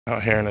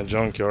Out here in a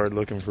junkyard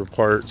looking for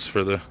parts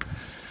for the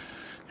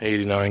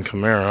 89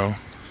 Camaro.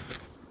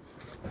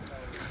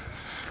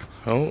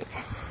 Oh,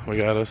 we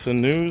got us a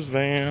news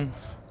van.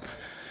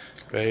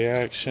 Bay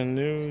Action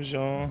News,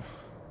 y'all.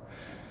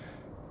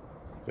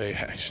 Bay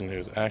Action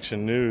News.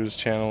 Action News,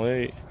 Channel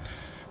 8.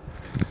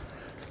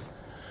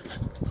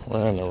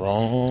 We're in the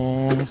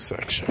wrong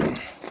section.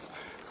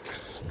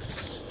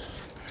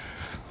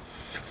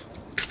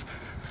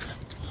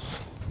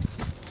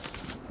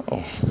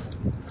 Oh,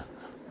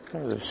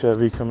 there's a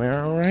Chevy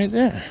Camaro right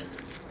there.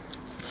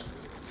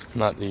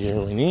 Not the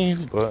year we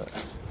need, but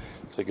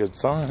it's a good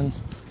sign.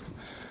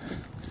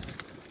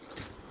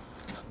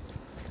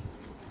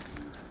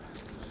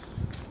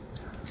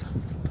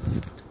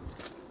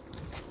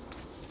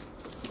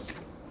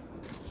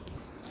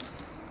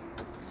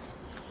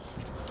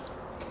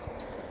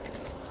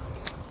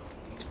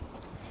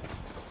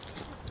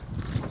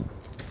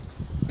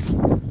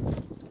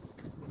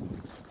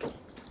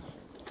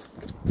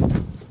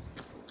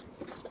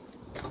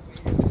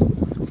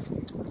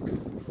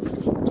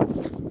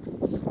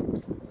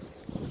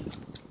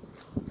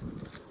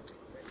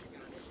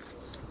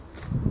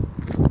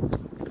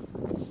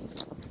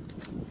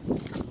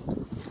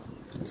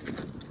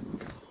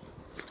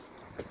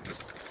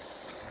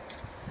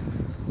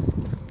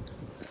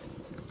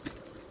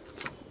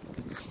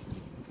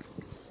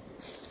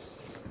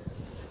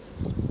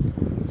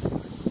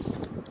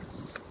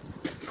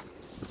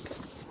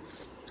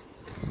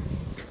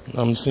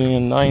 I'm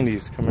seeing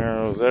 90's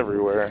Camaros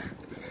everywhere.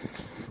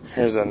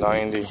 Here's a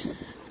 90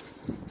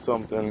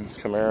 something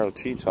Camaro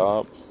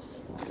T-top.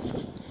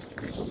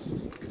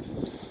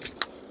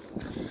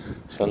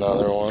 It's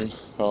another one.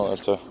 Oh,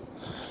 that's a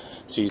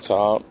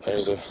T-top.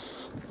 There's a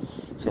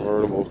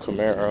convertible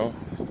Camaro.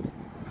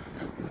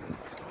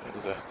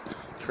 There's a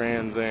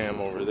Trans Am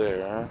over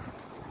there.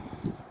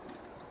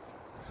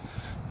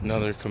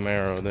 Another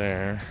Camaro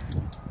there.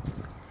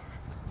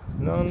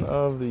 None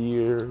of the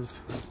years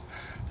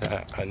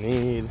that I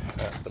need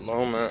at the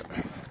moment,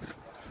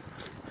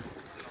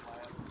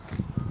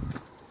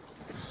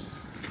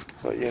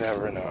 but you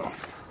never know.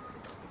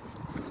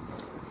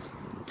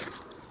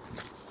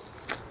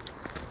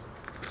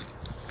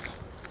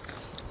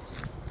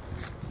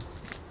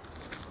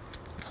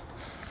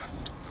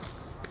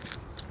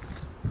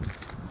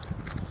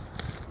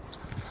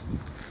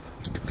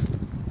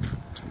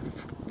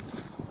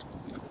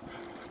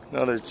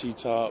 Another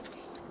T-top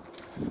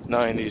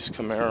 90's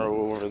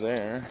Camaro over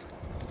there.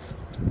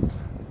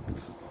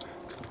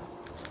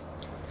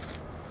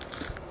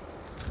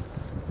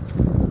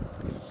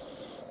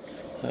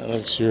 That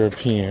looks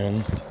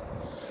European.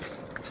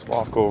 Let's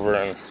walk over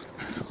and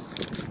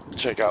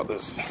check out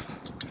this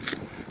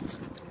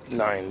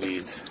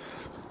 90's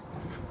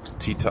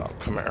T-top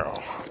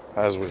Camaro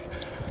as we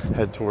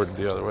head towards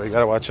the other way.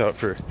 Gotta watch out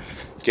for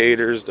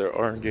gators. There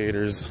are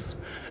gators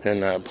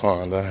in that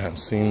pond. I have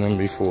seen them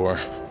before.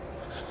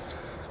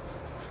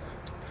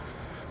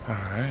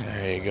 Alright,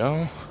 there you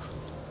go.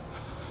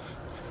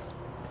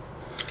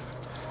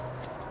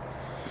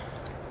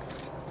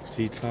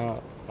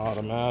 T-top,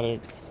 automatic.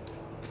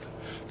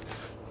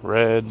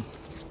 Red.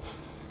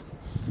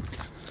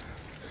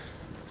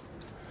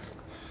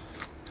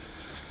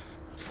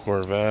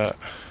 Corvette.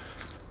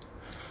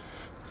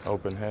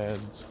 Open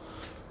heads.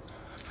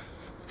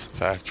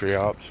 Factory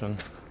option.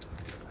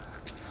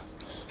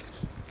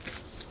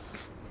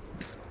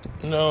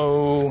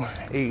 No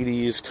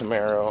 80's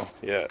Camaro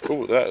yet.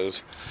 Ooh,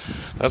 that's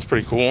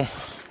pretty cool.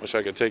 Wish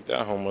I could take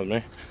that home with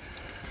me.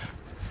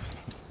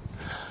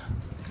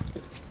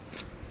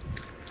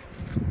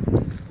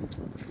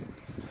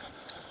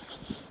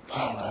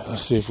 Alright,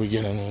 let's see if we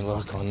get any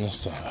luck on this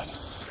side.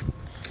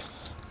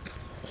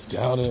 I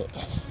doubt it,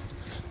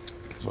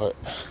 but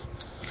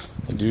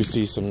I do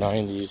see some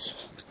 90's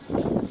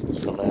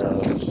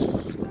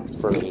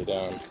Camaros further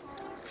down.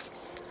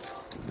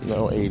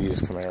 No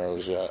 80's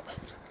Camaros yet.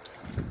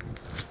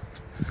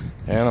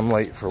 And I'm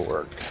late for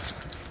work,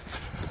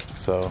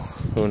 so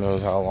who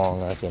knows how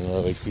long I can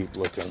really keep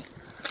looking.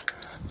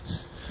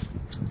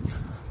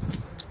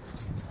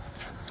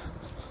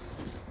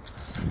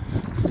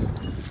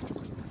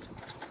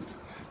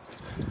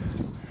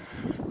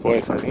 Boy,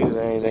 if I needed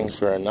anything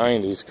for a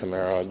 90's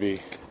Camaro,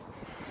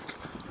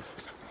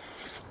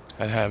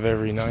 I'd have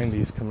every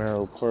 90's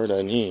Camaro part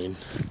I need.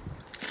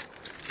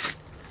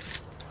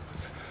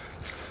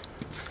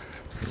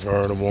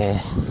 Convertible.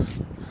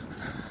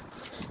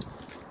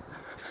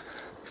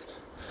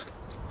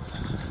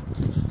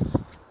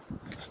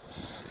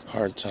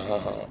 Hard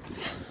top.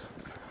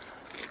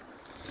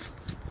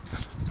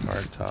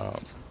 Hard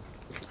top.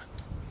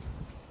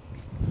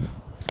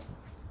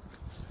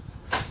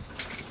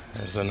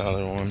 There's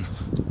another one.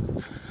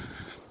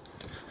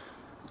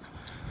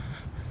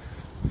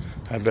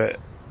 I bet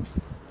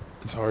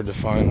it's hard to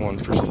find one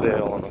for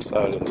sale on the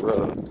side of the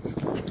road.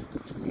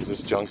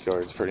 This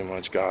junkyard's pretty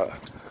much got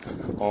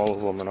all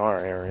of them in our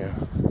area.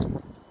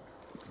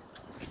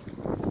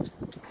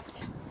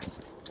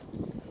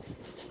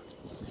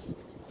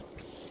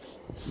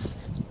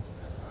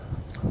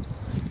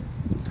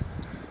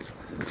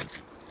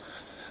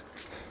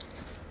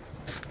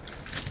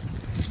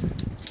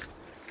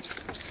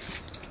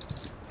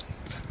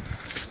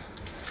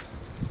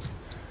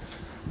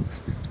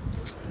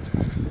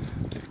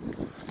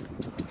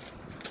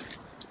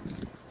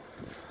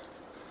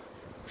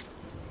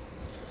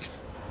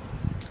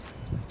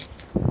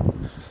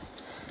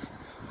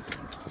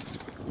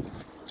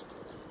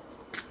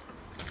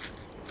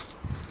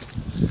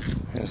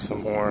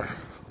 more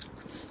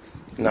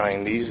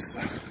 90s.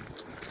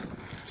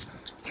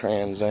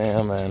 Trans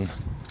Am and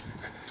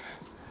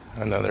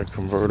another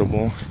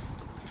convertible.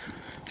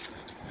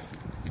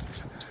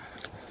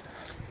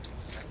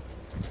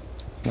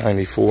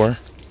 '94.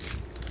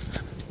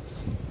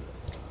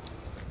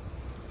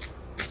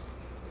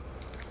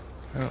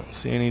 I don't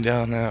see any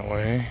down that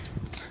way.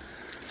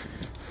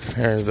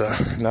 There's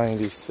a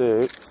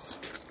 '96.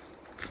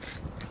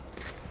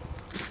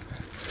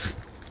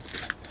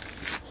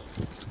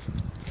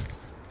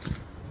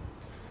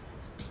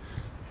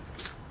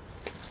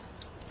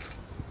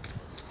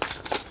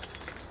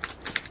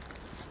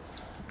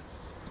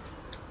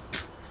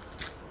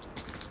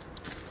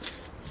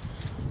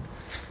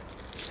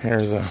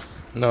 Here's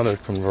another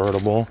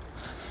convertible.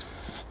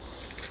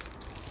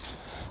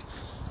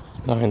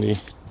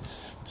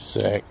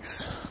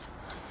 '96.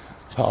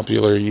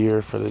 Popular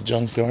year for the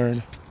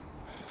junkyard.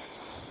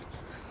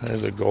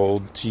 There's a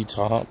gold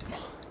T-top.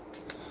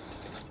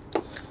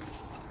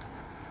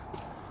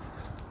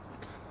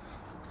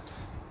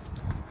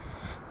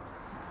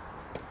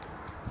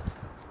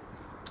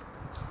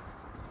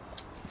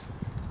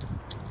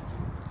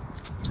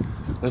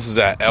 This is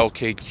at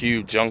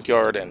LKQ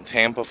Junkyard in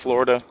Tampa,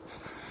 Florida.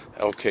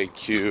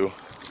 LKQ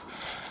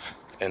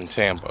in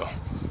Tampa.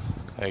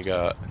 They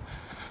got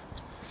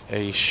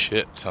a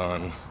shit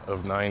ton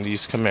of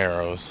 90s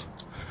Camaros.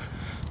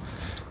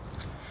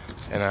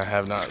 And I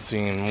have not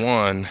seen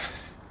one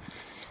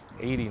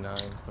 89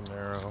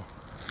 Camaro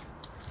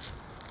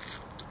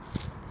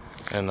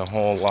in the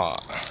whole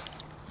lot.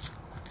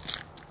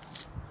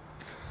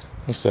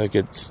 Looks like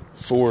it's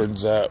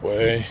Ford's that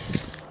way.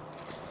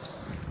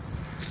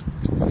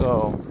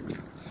 So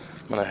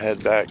I'm gonna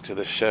head back to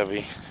the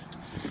Chevy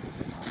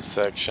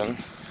section.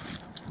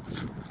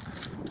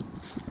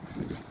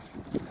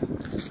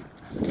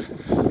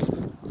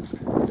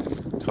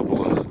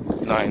 Couple of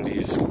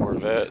 90s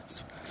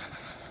Corvettes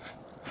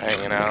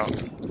hanging out,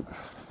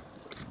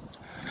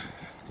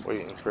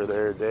 waiting for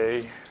their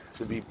day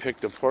to be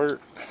picked apart.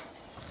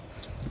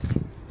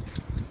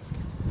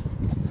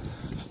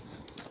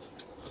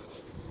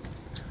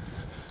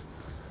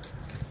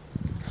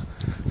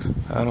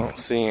 I don't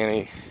see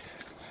any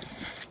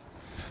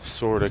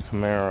sort of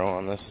Camaro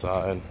on this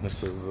side.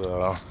 This is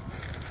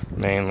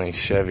mainly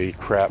Chevy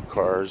crap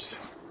cars.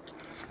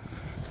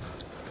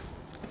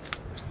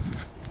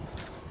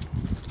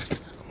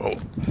 Oh,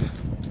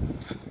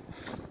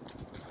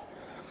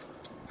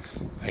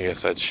 I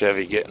guess that's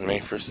Chevy getting me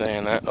for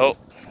saying that. Oh,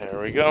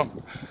 there we go.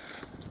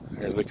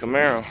 There's a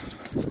Camaro.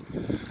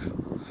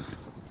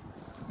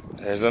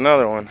 There's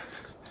another one.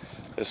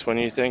 This one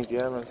you think you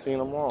haven't seen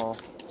them all.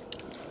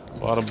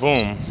 Bada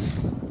boom.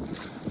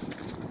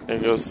 There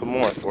goes some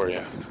more for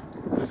you.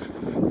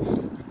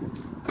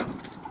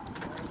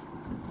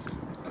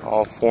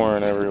 All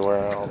foreign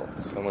everywhere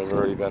else, and we've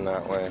already been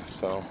that way,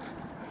 so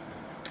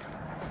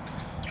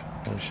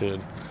we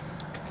should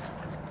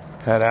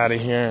head out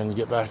of here and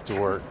get back to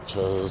work,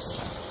 because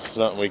there's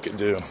nothing we could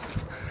do.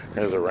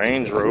 There's a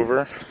Range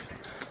Rover.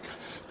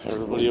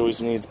 Everybody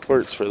always needs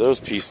parts for those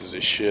pieces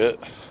of shit.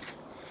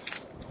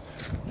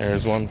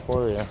 There's one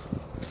for you.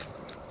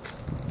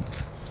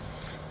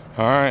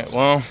 Alright,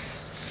 well,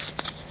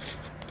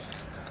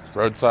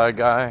 roadside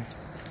guy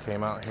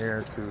came out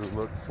here to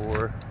look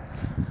for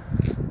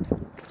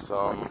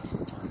some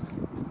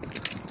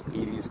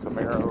 80s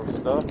Camaro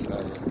stuff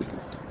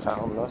and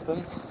found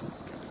nothing.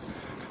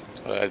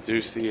 But I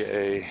do see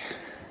a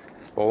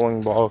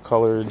bowling ball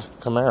colored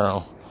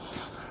Camaro.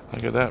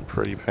 Look at that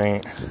pretty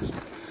paint.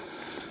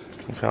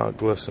 Look how it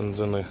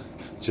glistens in the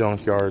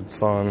junkyard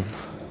sun.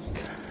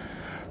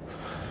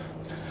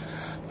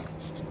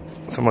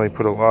 Somebody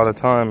put a lot of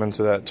time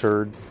into that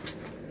turd.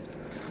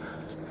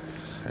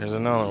 There's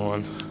another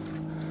one.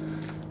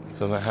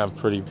 Doesn't have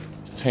pretty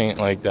paint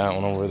like that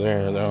one over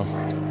there, though.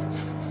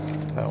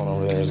 That one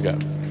over there's got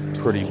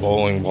pretty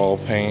bowling ball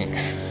paint.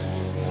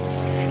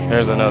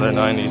 There's another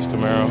 90s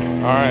Camaro.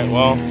 Alright,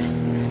 well,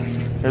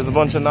 here's a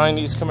bunch of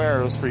 90s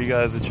Camaros for you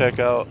guys to check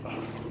out.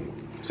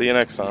 See you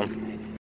next time.